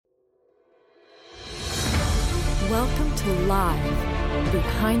Welcome to Live,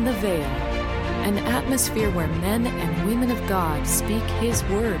 Behind the Veil, an atmosphere where men and women of God speak His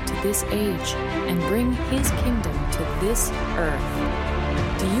word to this age and bring His kingdom to this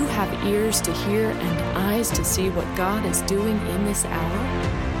earth. Do you have ears to hear and eyes to see what God is doing in this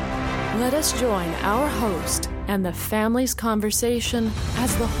hour? Let us join our host and the family's conversation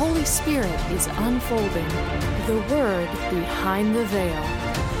as the Holy Spirit is unfolding the Word behind the veil.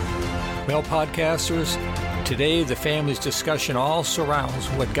 Well, podcasters, today the family's discussion all surrounds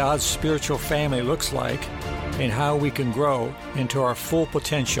what God's spiritual family looks like and how we can grow into our full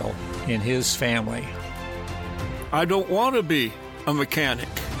potential in His family. I don't want to be a mechanic.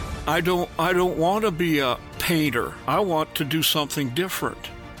 I don't want to be a painter. I want to do something different.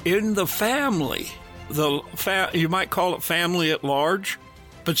 In the family, you might call it family at large,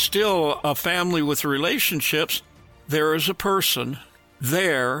 but still a family with relationships, there is a person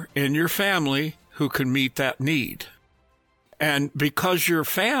there in your family who can meet that need. And because you're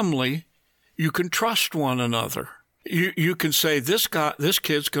family, you can trust one another. You can say, this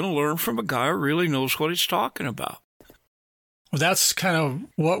kid's going to learn from a guy who really knows what he's talking about. Well, that's kind of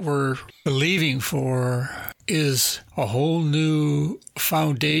what we're believing for, is a whole new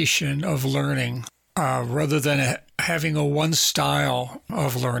foundation of learning, rather than having a one style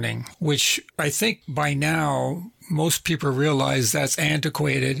of learning, which I think by now most people realize that's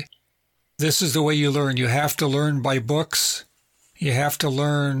antiquated. This is the way you learn. You have to learn by books. You have to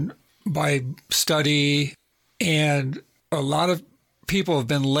learn by study. And a lot of people have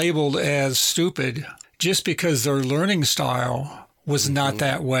been labeled as stupid just because their learning style was not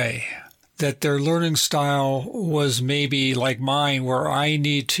that way. That their learning style was maybe like mine, where I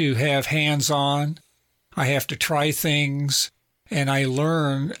need to have hands-on. I have to try things, and I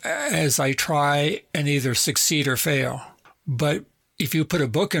learn as I try and either succeed or fail. But if you put a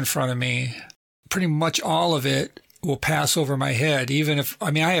book in front of me, pretty much all of it will pass over my head,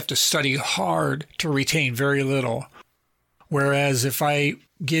 I have to study hard to retain very little. Whereas if I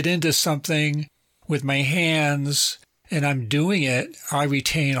get into something with my hands and I'm doing it, I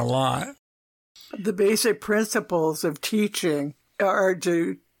retain a lot. The basic principles of teaching are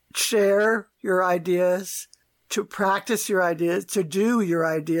to share your ideas, to practice your ideas, to do your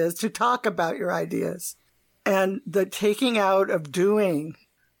ideas, to talk about your ideas. And the taking out of doing,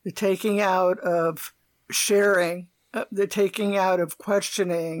 the taking out of sharing, the taking out of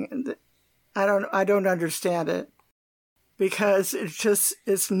questioning, I don't understand it, because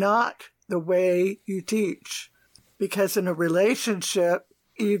it's not the way you teach. Because in a relationship,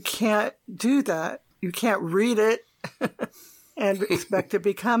 you can't do that. You can't read it and expect to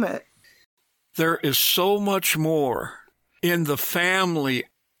become it. There is so much more in the family,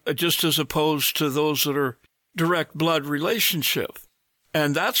 just as opposed to those that are direct blood relationship.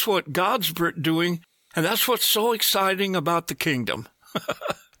 And that's what God's doing, and that's what's so exciting about the kingdom.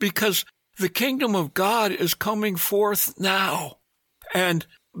 Because the kingdom of God is coming forth now. And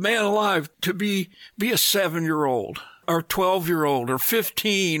man alive, to be a 7-year-old or 12-year-old or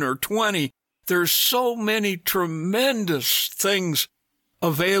 15 or 20, there's so many tremendous things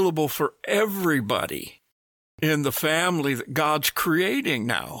available for everybody in the family that God's creating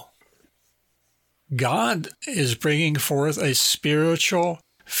now. God is bringing forth a spiritual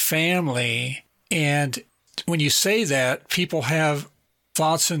family. And when you say that, people have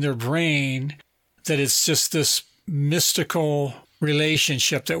thoughts in their brain that it's just this mystical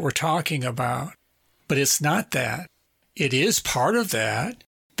relationship that we're talking about. But it's not that. It is part of that,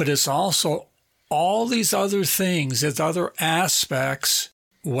 but it's also all these other things, there's other aspects,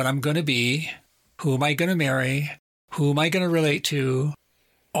 what I'm going to be, who am I going to marry, who am I going to relate to.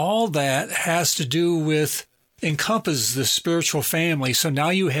 All that has to do with, encompass the spiritual family. So now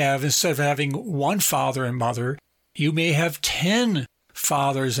you have, instead of having one father and mother, you may have 10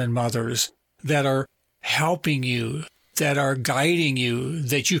 fathers and mothers that are helping you, that are guiding you,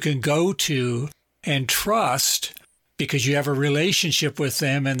 that you can go to and trust because you have a relationship with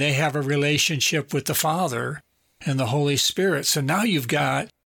them and they have a relationship with the Father and the Holy Spirit. So now you've got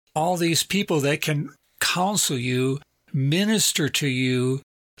all these people that can counsel you, minister to you,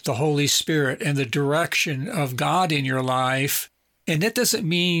 the Holy Spirit and the direction of God in your life. And that doesn't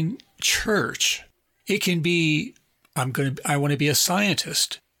mean church. It can be, I want to be a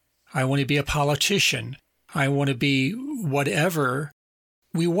scientist. I want to be a politician. I want to be whatever.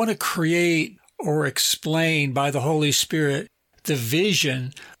 We want to create or explain by the Holy Spirit the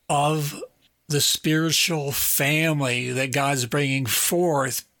vision of the spiritual family that God's bringing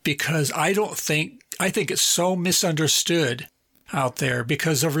forth, because I think it's so misunderstood out there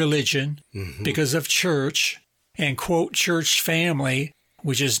because of religion, because of church, and quote church family,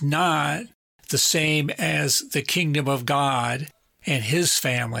 which is not the same as the kingdom of God and his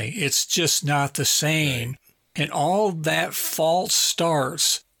family. It's just not the same. And all that false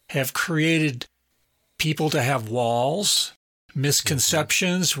starts have created people to have walls,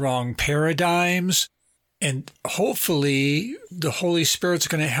 misconceptions, wrong paradigms. And hopefully the Holy Spirit's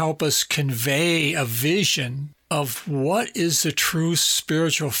going to help us convey a vision of what is the true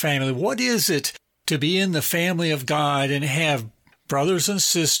spiritual family. What is it to be in the family of God and have brothers and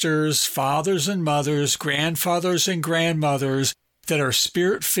sisters, fathers and mothers, grandfathers and grandmothers that are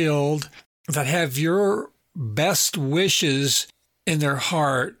spirit-filled, that have your best wishes in their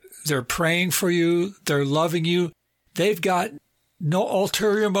heart. They're praying for you. They're loving you. They've got no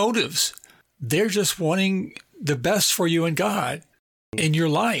ulterior motives. They're just wanting the best for you and God in your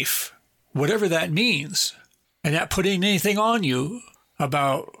life, whatever that means. And not putting anything on you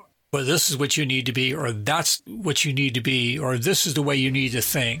about, well, this is what you need to be, or that's what you need to be, or this is the way you need to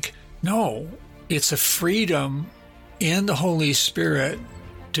think. No, it's a freedom in the Holy Spirit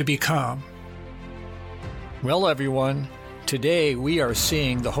to become. Well, everyone, today we are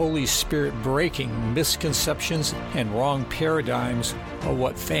seeing the Holy Spirit breaking misconceptions and wrong paradigms of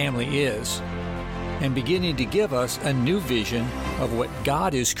what family is, and beginning to give us a new vision of what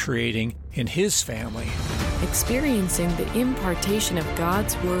God is creating in his family. Experiencing the impartation of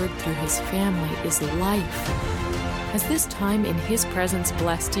God's Word through his family is life. Has this time in his presence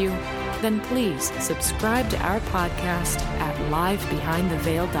blessed you? Then please subscribe to our podcast at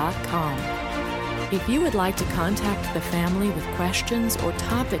livebehindtheveil.com. If you would like to contact the family with questions or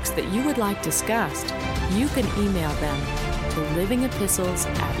topics that you would like discussed, you can email them to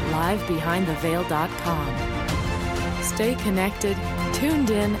livingepistles@livebehindtheveil.com. Stay connected, tuned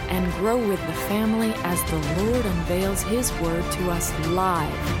in, and grow with the family as the Lord unveils his word to us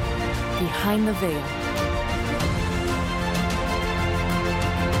live behind the veil.